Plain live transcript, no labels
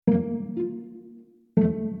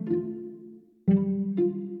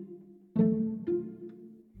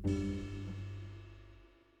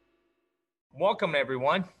Welcome,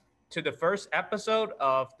 everyone, to the first episode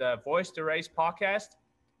of the Voice to Race podcast,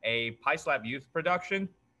 a Pice Lab youth production.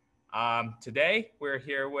 Today, we're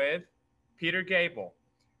here with Peter Gabel,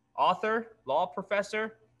 author, law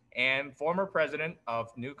professor, and former president of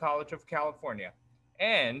New College of California.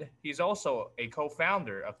 And he's also a co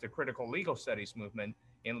founder of the critical legal studies movement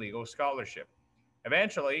in legal scholarship.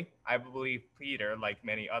 Eventually, I believe Peter, like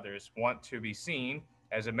many others, want to be seen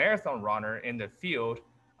as a marathon runner in the field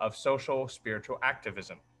of social spiritual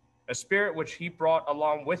activism, a spirit which he brought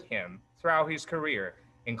along with him throughout his career,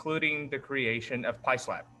 including the creation of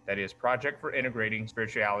PICELab, that is, Project for Integrating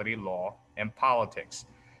Spirituality, Law, and Politics.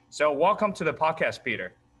 So, welcome to the podcast,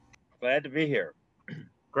 Peter. Glad to be here.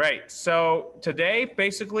 Great. So, today,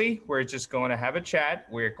 basically, we're just going to have a chat.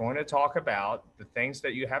 We're going to talk about the things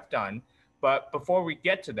that you have done. But before we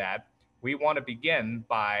get to that, we want to begin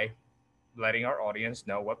by letting our audience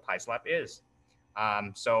know what PICELab is.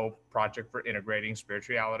 So Project for Integrating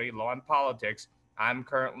Spirituality, Law, and Politics. I'm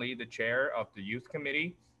currently the chair of the youth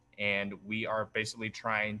committee, and we are basically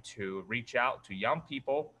trying to reach out to young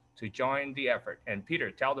people to join the effort. And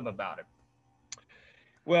Peter, tell them about it.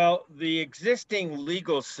 Well, the existing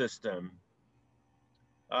legal system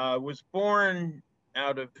was born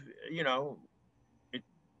out of,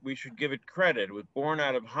 we should give it credit. It was born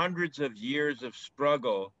out of hundreds of years of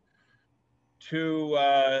struggle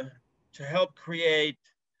to help create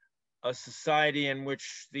a society in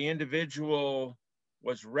which the individual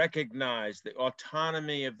was recognized, the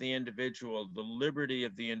autonomy of the individual, the liberty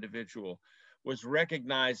of the individual was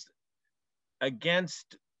recognized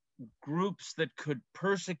against groups that could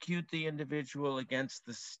persecute the individual, against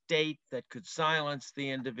the state that could silence the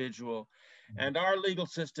individual. And our legal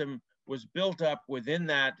system was built up within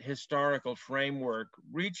that historical framework,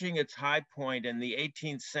 reaching its high point in the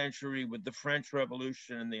 18th century with the French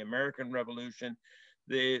Revolution and the American Revolution,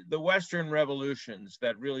 the Western revolutions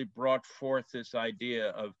that really brought forth this idea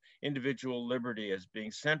of individual liberty as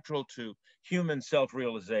being central to human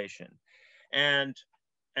self-realization. And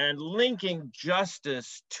linking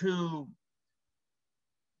justice to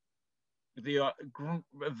the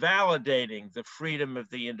validating the freedom of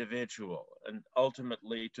the individual, and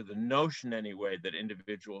ultimately to the notion anyway that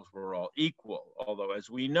individuals were all equal, although as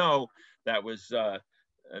we know that was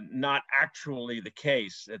not actually the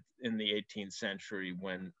case in the 18th century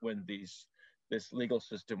when this legal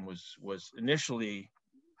system was initially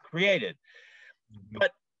created.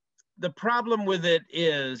 But the problem with it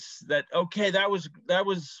is that, okay, that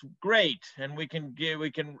was great, and we can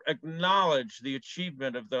acknowledge the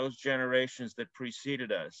achievement of those generations that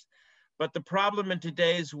preceded us. But the problem in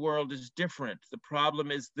today's world is different. The problem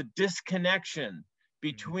is the disconnection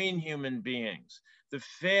between human beings, the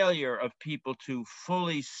failure of people to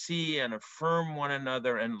fully see and affirm one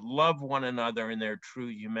another and love one another in their true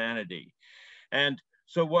humanity. And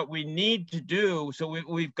so what we need to do, so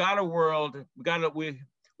we've got a world,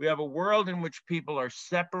 we have a world in which people are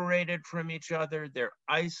separated from each other, they're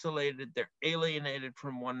isolated, they're alienated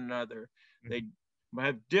from one another. They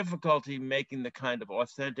have difficulty making the kind of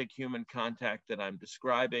authentic human contact that I'm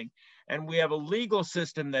describing. And we have a legal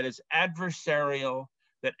system that is adversarial,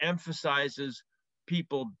 that emphasizes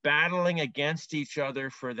people battling against each other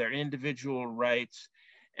for their individual rights,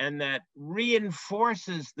 and that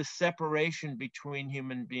reinforces the separation between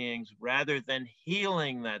human beings rather than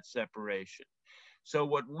healing that separation. So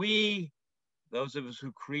what those of us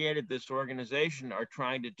who created this organization, are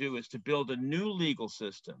trying to do is to build a new legal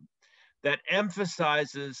system that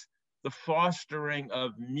emphasizes the fostering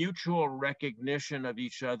of mutual recognition of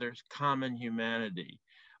each other's common humanity,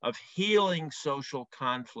 of healing social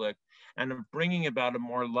conflict, and of bringing about a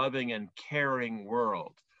more loving and caring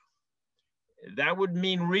world. That would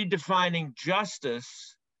mean redefining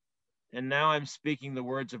justice, and now I'm speaking the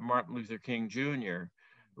words of Martin Luther King Jr.,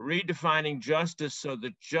 redefining justice so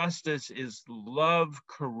that justice is love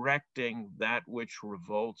correcting that which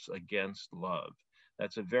revolts against love.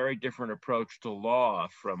 That's a very different approach to law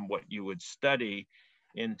from what you would study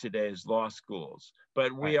in today's law schools.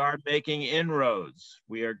 But we are making inroads.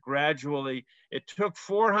 We are gradually, it took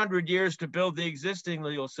 400 years to build the existing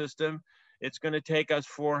legal system. It's going to take us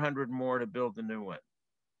 400 more to build the new one.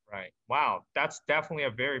 Right. Wow. That's definitely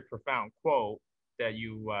a very profound quote that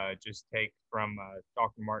you just take from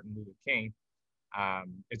Dr. Martin Luther King.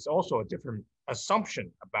 It's also a different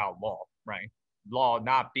assumption about law, right? Law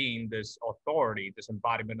not being this authority, this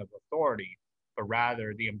embodiment of authority, but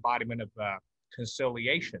rather the embodiment of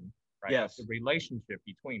conciliation, right? Yes. The relationship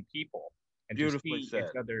between people, and Beautifully to see said.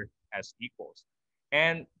 each other as equals.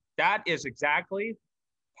 And that is exactly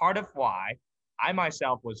part of why I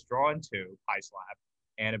myself was drawn to PICELab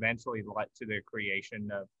and eventually led to the creation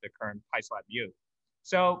of the current PISLAB Youth.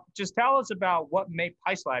 So just tell us about what made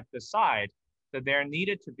PISLAB decide that there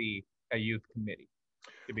needed to be a youth committee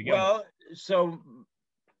to begin with. Well, so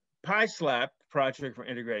PISLAP, Project for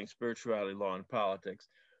Integrating Spirituality, Law, and Politics,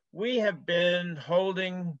 we've been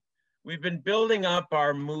building up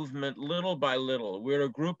our movement little by little. We're a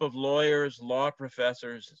group of lawyers, law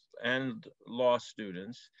professors, and law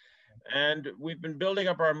students. And we've been building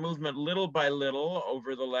up our movement little by little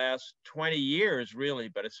over the last 20 years, really,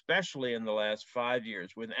 but especially in the last 5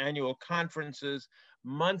 years, with annual conferences,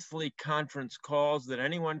 monthly conference calls that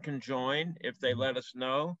anyone can join if they let us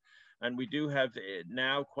know. And we do have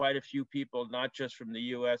now quite a few people, not just from the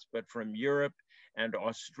US, but from Europe and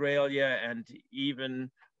Australia. And even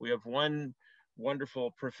we have one wonderful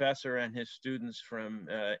professor and his students from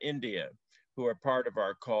India who are part of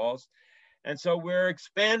our calls. And so we're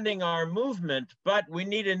expanding our movement, but we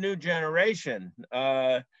need a new generation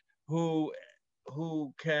who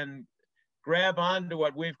can grab onto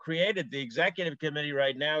what we've created. The executive committee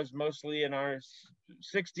right now is mostly in our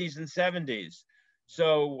 60s and 70s.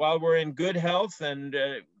 So while we're in good health and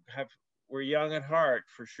we're young at heart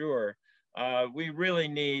for sure, we really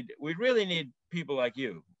need people like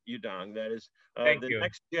you, Dong. That is the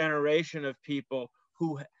next generation of people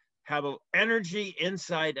who have energy,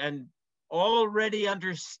 insight, and already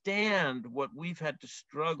understand what we've had to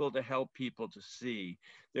struggle to help people to see.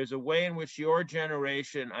 There's a way in which your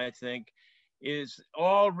generation, I think, is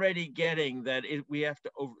already getting that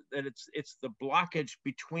it's the blockage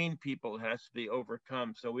between people that has to be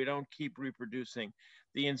overcome, so we don't keep reproducing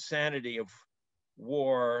the insanity of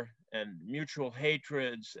war and mutual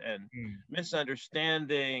hatreds and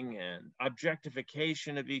misunderstanding and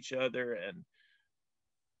objectification of each other and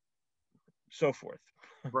so forth.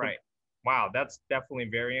 Right. Wow, that's definitely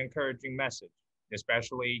a very encouraging message,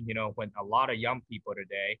 especially, when a lot of young people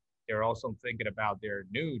today, they're also thinking about their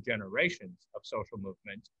new generations of social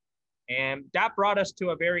movements. And that brought us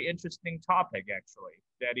to a very interesting topic, actually.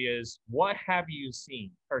 That is, what have you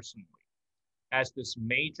seen personally as this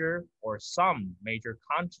major or some major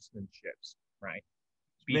consciousness shifts, right?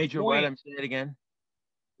 Major what? I'm saying it again.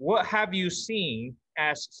 What have you seen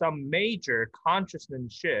as some major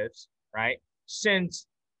consciousness shifts, right? Since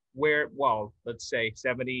let's say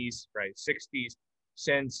 70s, right, 60s,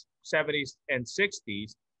 since 70s and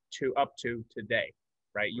 60s to up to today,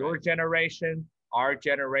 right? Your generation, our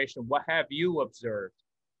generation, what have you observed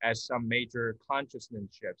as some major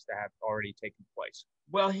consciousness shifts that have already taken place?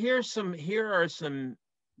 Well, here are some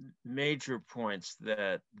major points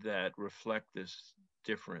that reflect this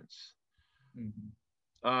difference.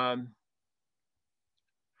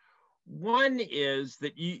 One is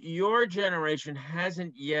that your generation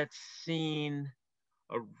hasn't yet seen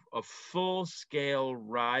a full-scale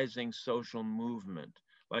rising social movement.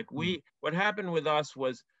 Like what happened with us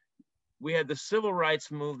was we had the civil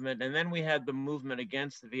rights movement, and then we had the movement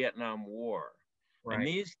against the Vietnam War. Right. And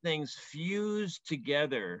these things fused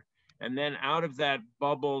together, and then out of that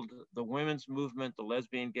bubbled the women's movement, the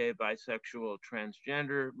lesbian, gay, bisexual,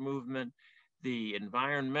 transgender movement, the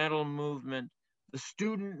environmental movement, the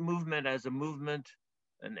student movement as a movement,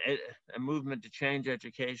 a movement to change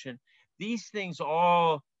education. These things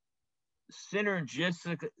all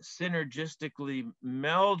synergistically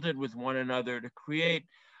melded with one another to create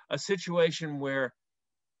a situation where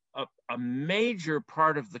a major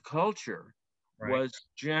part of the culture was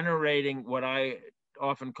generating what I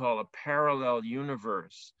often call a parallel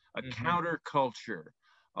universe, a counterculture,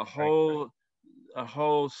 a whole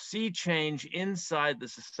sea change inside the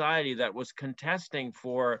society that was contesting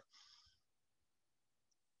for,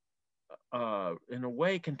 in a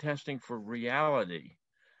way, contesting for reality,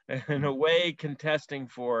 in a way, contesting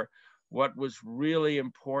for what was really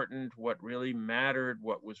important, what really mattered,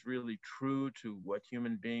 what was really true to what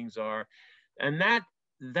human beings are. And that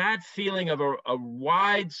feeling of a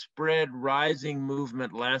widespread rising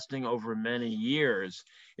movement lasting over many years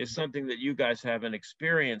is something that you guys haven't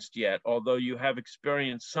experienced yet, although you have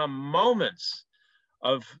experienced some moments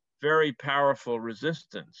of very powerful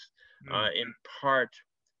resistance, in part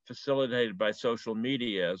facilitated by social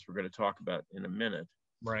media, as we're going to talk about in a minute.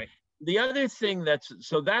 Right. The other thing that's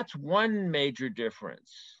one major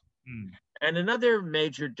difference. And another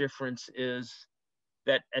major difference is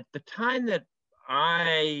that at the time that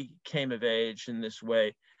I came of age in this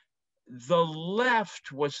way, the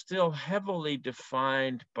left was still heavily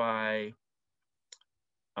defined by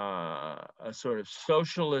a sort of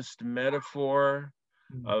socialist metaphor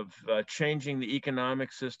of changing the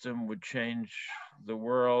economic system would change the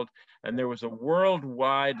world. And there was a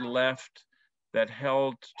worldwide left that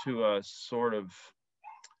held to a sort of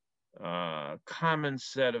common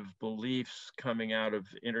set of beliefs coming out of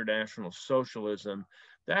international socialism,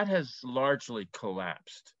 that has largely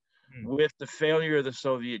collapsed. Mm. With the failure of the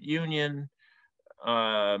Soviet Union,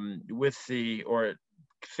 with the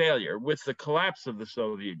collapse of the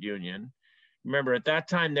Soviet Union. Remember, at that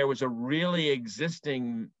time, there was a really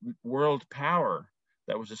existing world power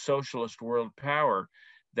that was a socialist world power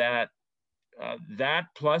that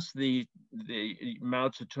plus the Mao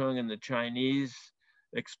Zedong and the Chinese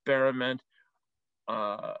experiment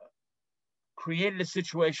created a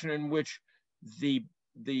situation in which the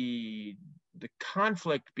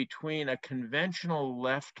conflict between a conventional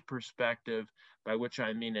left perspective, by which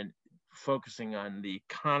I mean focusing on the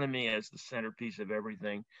economy as the centerpiece of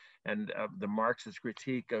everything, and the Marxist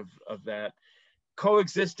critique of that,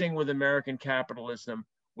 coexisting with American capitalism,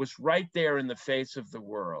 was right there in the face of the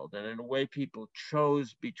world. And in a way, people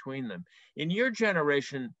chose between them. In your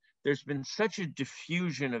generation, there's been such a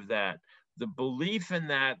diffusion of that. The belief in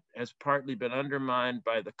that has partly been undermined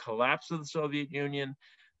by the collapse of the Soviet Union,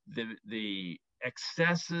 the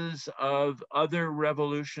excesses of other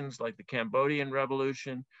revolutions like the Cambodian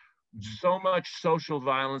Revolution, so much social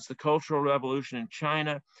violence, the Cultural Revolution in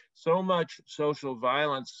China, so much social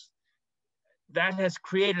violence that has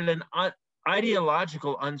created an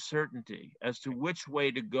ideological uncertainty as to which way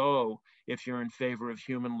to go if you're in favor of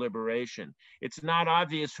human liberation. It's not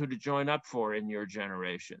obvious who to join up for in your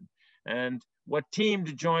generation and what team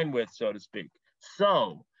to join with, so to speak.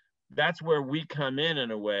 So that's where we come in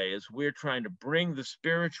a way, is we're trying to bring the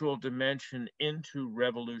spiritual dimension into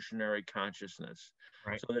revolutionary consciousness.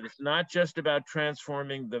 Right. So that it's not just about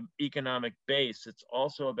transforming the economic base, it's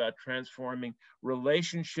also about transforming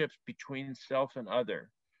relationships between self and other,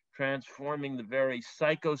 transforming the very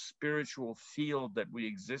psycho-spiritual field that we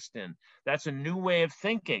exist in. That's a new way of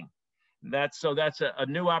thinking. That's a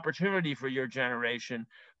new opportunity for your generation,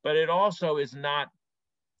 but it also is not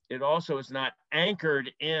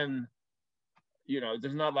anchored in,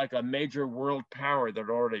 there's not like a major world power that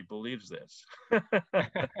already believes this,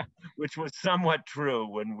 which was somewhat true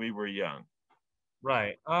when we were young.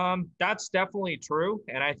 Right. That's definitely true.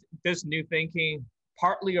 And this new thinking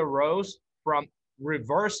partly arose from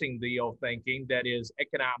reversing the old thinking that is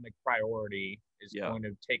economic priority is going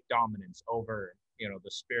to take dominance over,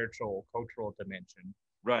 the spiritual, cultural dimension.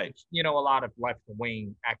 Right. Which, a lot of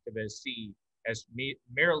left-wing activists see as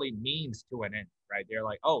merely means to an end, right? They're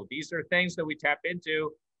like, oh, these are things that we tap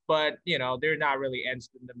into, but, they're not really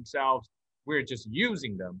ends in themselves. We're just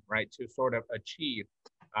using them, right, to sort of achieve,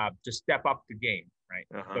 to step up the game, right,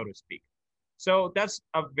 so to speak. So that's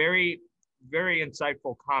a very, very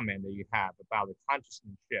insightful comment that you have about the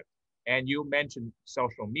consciousness shift. And you mentioned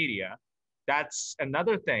social media. That's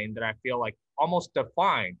another thing that I feel like almost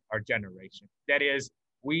defined our generation. That is,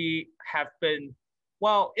 we have been,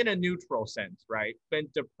 well, in a neutral sense, right, been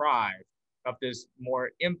deprived of this more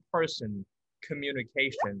in-person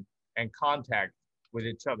communication and contact with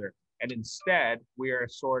each other. And instead, we are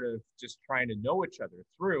sort of just trying to know each other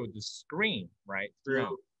through the screen, right,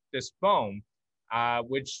 through this phone,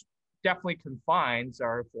 which definitely confines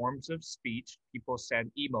our forms of speech. People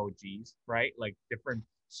send emojis, right, like different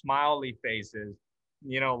smiley faces,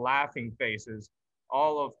 laughing faces,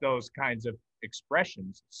 all of those kinds of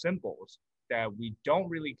expressions, symbols that we don't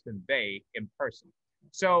really convey in person.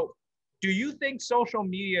 So do you think social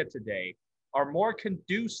media today are more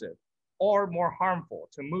conducive or more harmful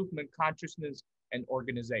to movement consciousness and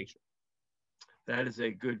organization? That is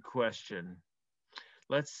a good question.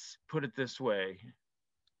 Let's put it this way.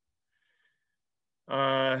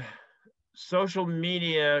 Social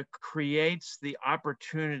media creates the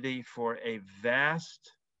opportunity for a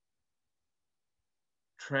vast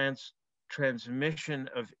transmission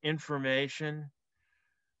of information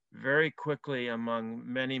very quickly among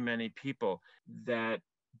many, many people, that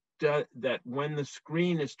when the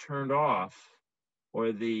screen is turned off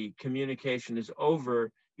or the communication is over,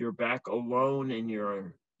 you're back alone in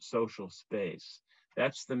your social space.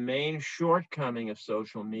 That's the main shortcoming of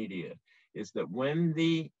social media, is that when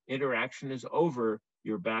the interaction is over,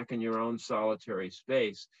 you're back in your own solitary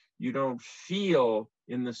space. You don't feel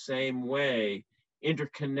in the same way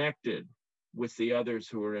interconnected with the others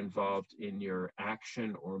who are involved in your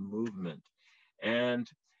action or movement. And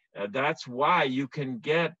that's why you can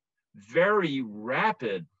get very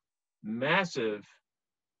rapid, massive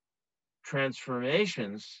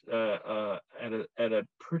transformations at a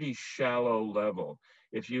pretty shallow level.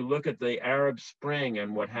 If you look at the Arab Spring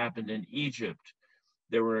and what happened in Egypt,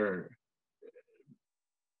 there were,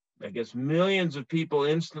 I guess, millions of people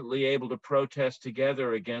instantly able to protest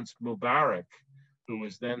together against Mubarak, who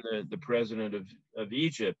was then the president of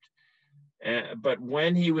Egypt. But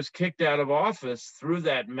when he was kicked out of office through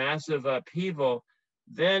that massive upheaval,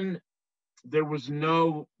 then there was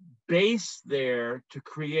no base there to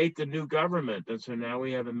create the new government. And so now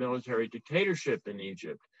we have a military dictatorship in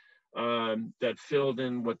Egypt that filled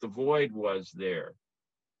in what the void was there.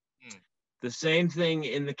 The same thing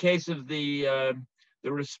in the case of the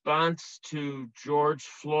response to George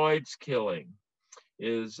Floyd's killing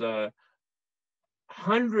is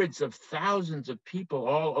hundreds of thousands of people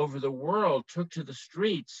all over the world took to the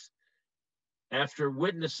streets after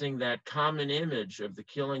witnessing that common image of the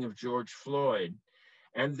killing of George Floyd.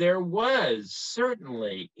 And there was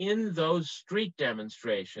certainly in those street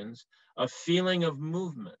demonstrations a feeling of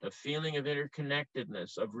movement, a feeling of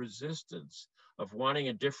interconnectedness, of resistance, of wanting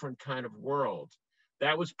a different kind of world.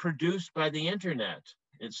 That was produced by the internet,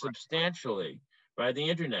 and substantially by the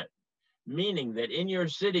internet, meaning that in your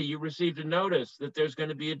city you received a notice that there's going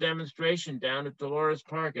to be a demonstration down at Dolores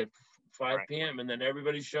Park at 5 p.m. and then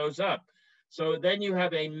everybody shows up. So then you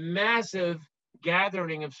have a massive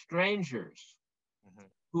gathering of strangers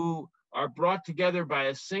who are brought together by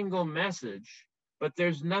a single message, but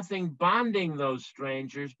there's nothing bonding those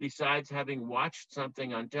strangers besides having watched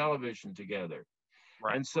something on television together.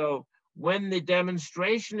 And so when the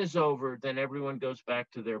demonstration is over, then everyone goes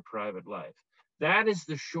back to their private life. That is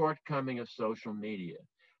the shortcoming of social media.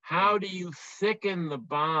 How do you thicken the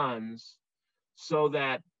bonds so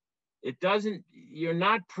that it doesn't, you're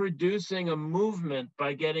not producing a movement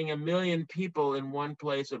by getting 1 million people in one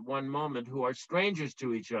place at one moment who are strangers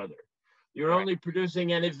to each other. You're only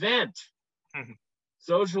producing an event.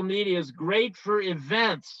 Social media is great for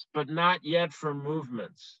events, but not yet for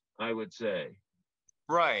movements, I would say.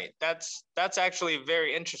 Right. That's actually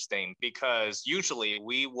very interesting, because usually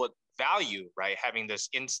we would value, right, having this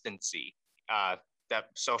instancy that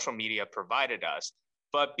social media provided us.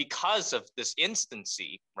 But because of this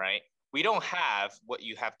instancy, right, we don't have what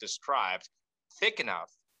you have described, thick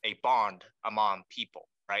enough a bond among people,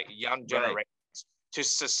 right, young generations, to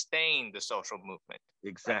sustain the social movement.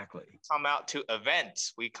 Exactly. We come out to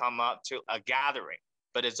events, we come out to a gathering,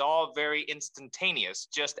 but it's all very instantaneous,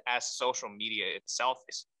 just as social media itself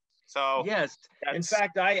is. So yes, in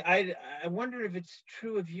fact, I wonder if it's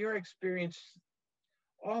true of your experience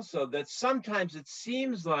also, that sometimes it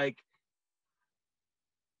seems like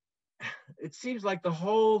the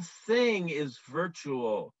whole thing is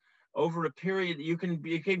virtual over a period.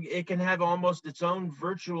 It can have almost its own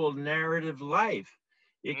virtual narrative life.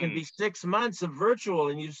 It can be 6 months of virtual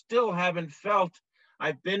and you still haven't felt,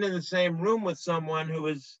 I've been in the same room with someone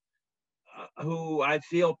who I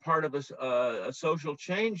feel part of a social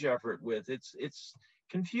change effort with. It's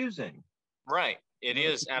confusing. Right. It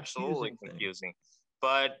is absolutely confusing.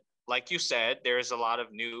 But like you said, there's a lot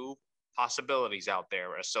of new possibilities out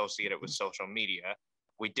there associated with social media.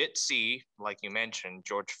 We did see, like you mentioned,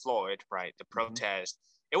 George Floyd, right? The protest.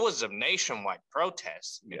 It was a nationwide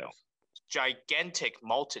protest, you know, gigantic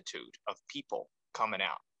multitude of people coming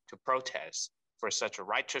out to protest for such a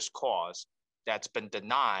righteous cause that's been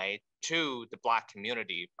denied to the Black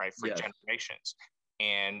community, right, for generations,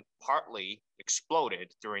 and partly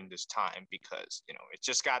exploded during this time because, you know, it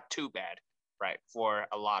just got too bad, right, for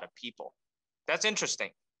a lot of people. That's interesting.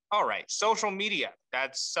 All right, social media,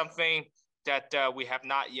 that's something that we have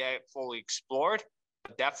not yet fully explored,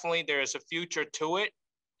 but definitely there is a future to it.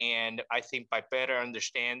 And I think by better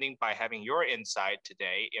understanding, by having your insight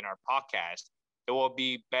today in our podcast, it will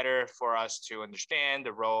be better for us to understand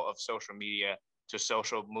the role of social media to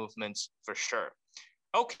social movements for sure.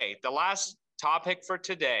 Okay, the last topic for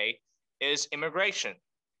today is immigration.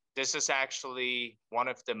 This is actually one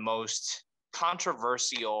of the most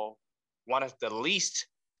controversial, one of the least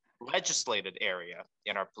legislated area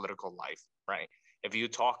in our political life, right? If you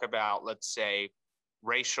talk about, let's say,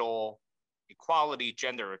 racial equality,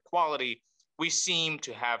 gender equality, we seem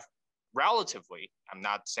to have relatively, I'm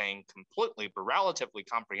not saying completely, but relatively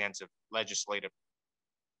comprehensive legislative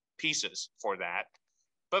pieces for that.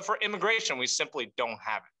 But for immigration, we simply don't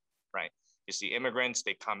have it, right? You see immigrants,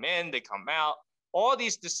 they come in, they come out. All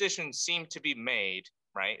these decisions seem to be made,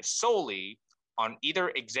 right, solely on either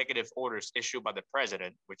executive orders issued by the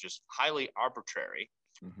president, which is highly arbitrary,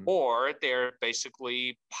 or they're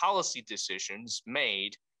basically policy decisions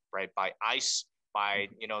made, right, by ICE, by,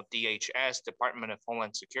 you know, DHS, Department of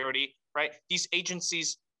Homeland Security, right? These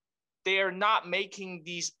agencies, they are not making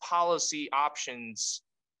these policy options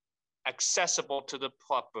accessible to the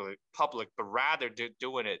public, but rather they're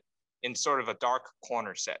doing it in sort of a dark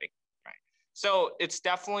corner setting, right? So it's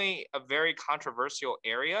definitely a very controversial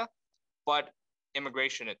area, but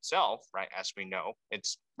immigration itself, right, as we know,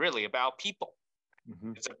 it's really about people.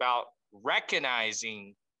 It's about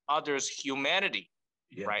recognizing others' humanity,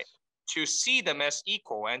 Yes. right? To see them as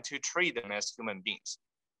equal and to treat them as human beings.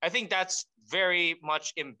 I think that's very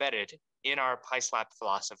much embedded in our PISLAB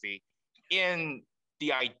philosophy, in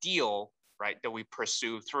the ideal, right, that we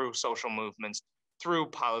pursue through social movements, through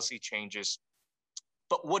policy changes.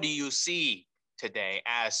 But what do you see today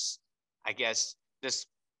as, I guess, this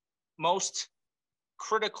most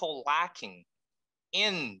critical lacking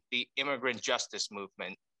in the immigrant justice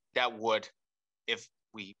movement that would, if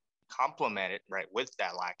we complement it, right, with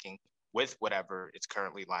that lacking, with whatever it's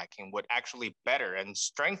currently lacking, would actually better and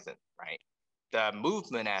strengthen, right, the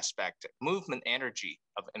movement aspect, movement energy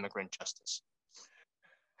of immigrant justice?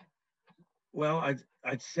 Well,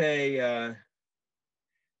 I'd say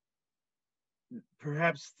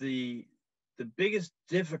perhaps the biggest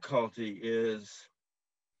difficulty is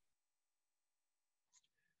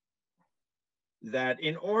that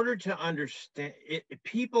in order to understand it,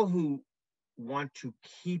 people who want to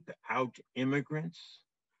keep out immigrants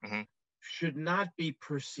Mhm. should not be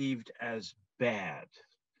perceived as bad.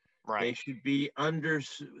 They Right. should be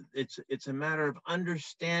it's a matter of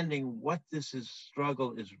understanding what this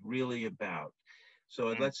struggle is really about.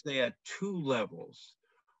 So let's say at two levels.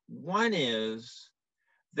 One is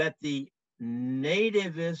that the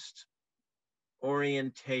nativist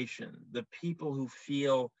orientation, the people who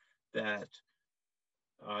feel that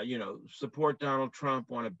support Donald Trump,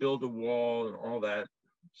 want to build a wall and all that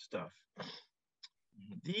stuff.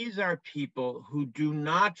 These are people who do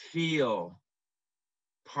not feel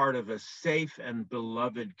part of a safe and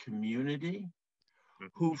beloved community,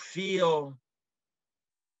 who feel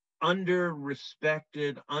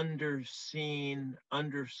under-respected, underseen,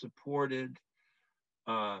 under-supported,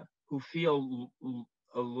 who feel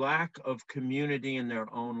a lack of community in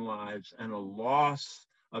their own lives and a loss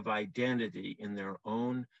of identity in their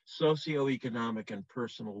own socioeconomic and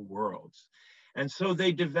personal worlds. And so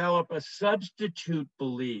they develop a substitute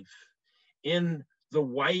belief in the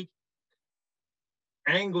white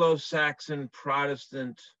Anglo-Saxon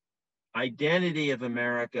Protestant identity of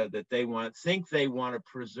America that they think they want to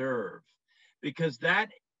preserve, because that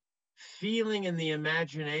feeling in the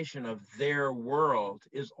imagination of their world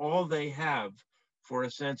is all they have for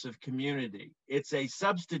a sense of community. It's a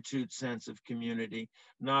substitute sense of community,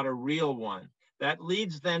 not a real one. That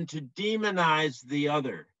leads them to demonize the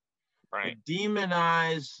other, Right.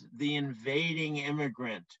 demonize the invading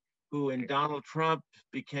immigrant, who in Donald Trump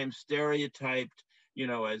became stereotyped,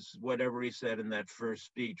 as whatever he said in that first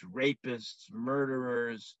speech, rapists,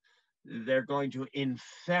 murderers. They're going to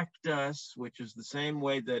infect us, which is the same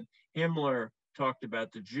way that Himmler talked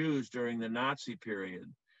about the Jews during the Nazi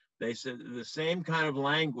period. They said the same kind of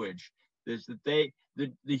language is that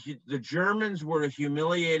the Germans were a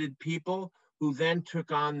humiliated people who then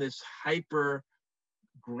took on this hyper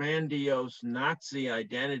grandiose Nazi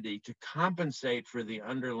identity to compensate for the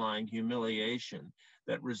underlying humiliation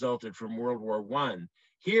that resulted from World War I.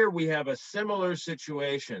 Here we have a similar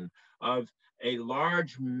situation of a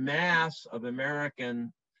large mass of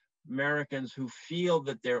Americans who feel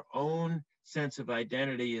that their own sense of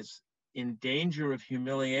identity is in danger of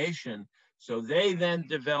humiliation. So they then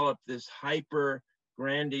develop this hyper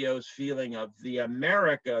grandiose feeling of the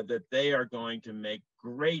America that they are going to make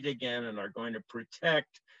great again and are going to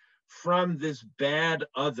protect from this bad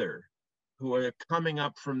other who are coming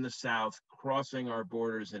up from the South, crossing our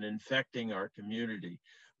borders and infecting our community.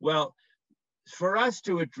 Well, for us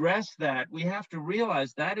to address that, we have to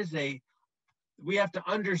realize we have to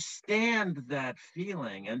understand that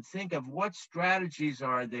feeling and think of what strategies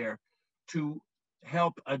are there to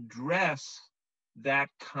help address that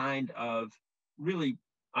kind of really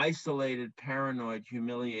isolated, paranoid,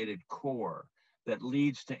 humiliated core that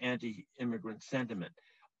leads to anti-immigrant sentiment.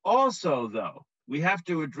 Also, though, we have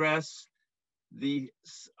to address the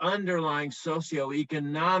underlying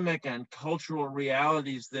socioeconomic and cultural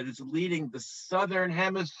realities that is leading the Southern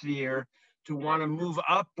Hemisphere to want to move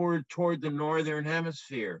upward toward the Northern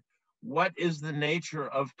Hemisphere. What is the nature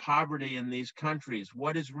of poverty in these countries?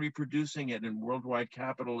 What is reproducing it in worldwide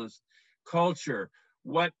capitalist culture?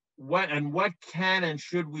 What can and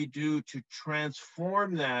should we do to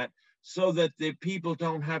transform that so that the people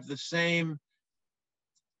don't have the same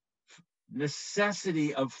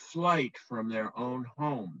necessity of flight from their own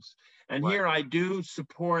homes? And here I do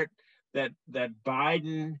support that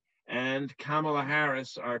Biden and Kamala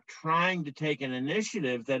Harris are trying to take an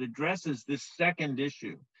initiative that addresses this second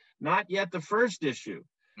issue, not yet the first issue,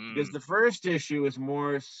 because the first issue is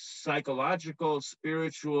more psychological,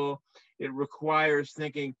 spiritual. It requires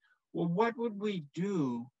thinking, well, what would we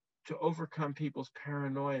do to overcome people's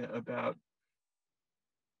paranoia about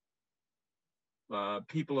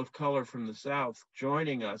people of color from the South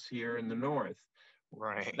joining us here in the North.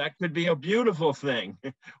 Right. That could be a beautiful thing.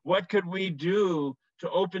 What could we do to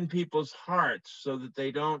open people's hearts so that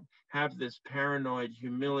they don't have this paranoid,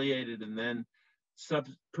 humiliated, and then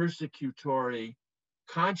persecutory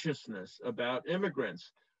consciousness about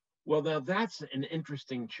immigrants? Well, now that's an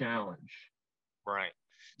interesting challenge. Right.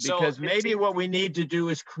 Because maybe what we need to do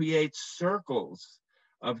is create circles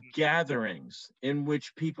of gatherings in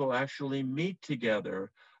which people actually meet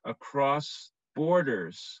together across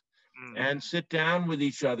borders and sit down with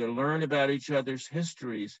each other, learn about each other's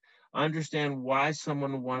histories, understand why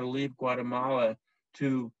someone would want to leave Guatemala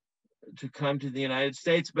to come to the United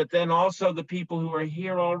States, but then also the people who are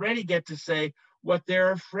here already get to say what they're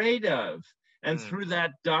afraid of. And through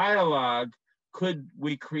that dialogue, could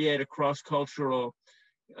we create a cross-cultural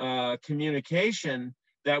communication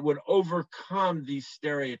that would overcome these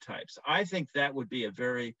stereotypes? I think that would be a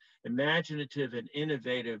very imaginative and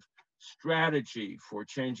innovative strategy for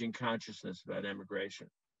changing consciousness about immigration.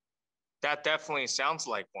 That definitely sounds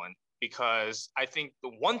like one, because I think the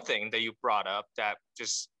one thing that you brought up that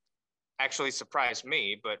just actually surprised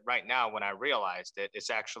me, but right now when I realized it, it's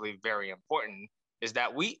actually very important, is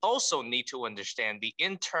that we also need to understand the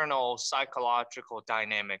internal psychological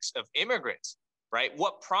dynamics of immigrants, right?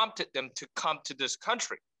 What prompted them to come to this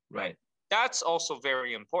country? Right. That's also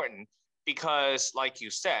very important because, like you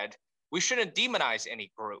said, we shouldn't demonize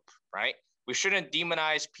any group, right? We shouldn't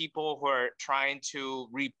demonize people who are trying to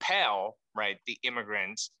repel, right, the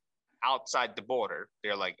immigrants outside the border.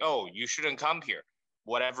 They're like, oh, you shouldn't come here.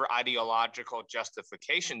 Whatever ideological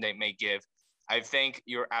justification they may give, I think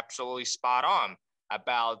you're absolutely spot on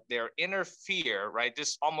about their inner fear, right?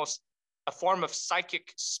 This almost a form of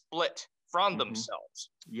psychic split from themselves,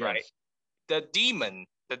 right? The demon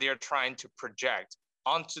that they're trying to project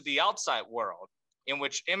onto the outside world, in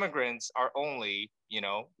which immigrants are only,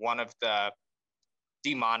 one of the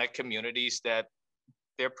demonic communities that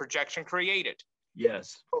their projection created.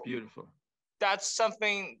 Yes, beautiful. That's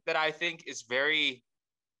something that I think is very,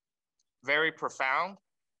 very profound.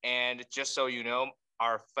 And just so you know,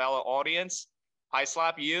 our fellow audience,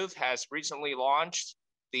 PISLAP Youth has recently launched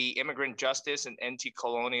the Immigrant Justice and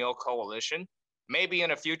Anti-Colonial Coalition. Maybe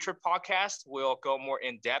in a future podcast, we'll go more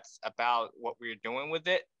in depth about what we're doing with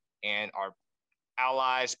it and our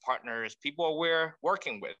allies, partners, people we're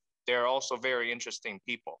working with. They're also very interesting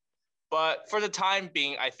people. But for the time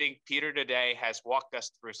being, I think Peter today has walked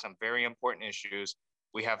us through some very important issues.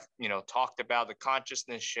 We have, talked about the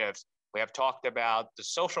consciousness shifts. We have talked about the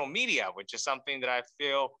social media, which is something that I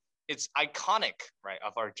feel it's iconic, right,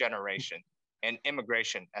 of our generation, and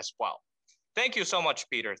immigration as well. Thank you so much,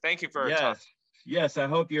 Peter. Thank you for your time. Yes, I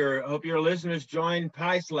hope your listeners join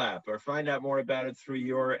PISLAP or find out more about it through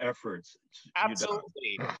your efforts.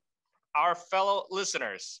 Absolutely. Our fellow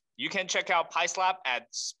listeners, you can check out PISLAP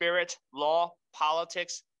at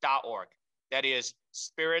spiritlawpolitics.org. That is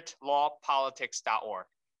spiritlawpolitics.org.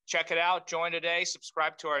 Check it out. Join today.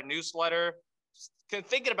 Subscribe to our newsletter.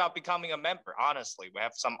 Thinking about becoming a member, honestly. We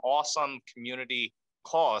have some awesome community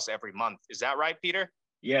calls every month. Is that right, Peter?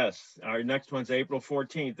 Yes. Our next one's April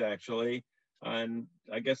 14th, actually. And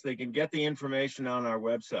I guess they can get the information on our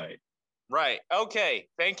website. Right. Okay.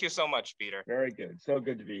 Thank you so much, Peter. Very good. So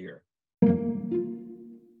good to be here.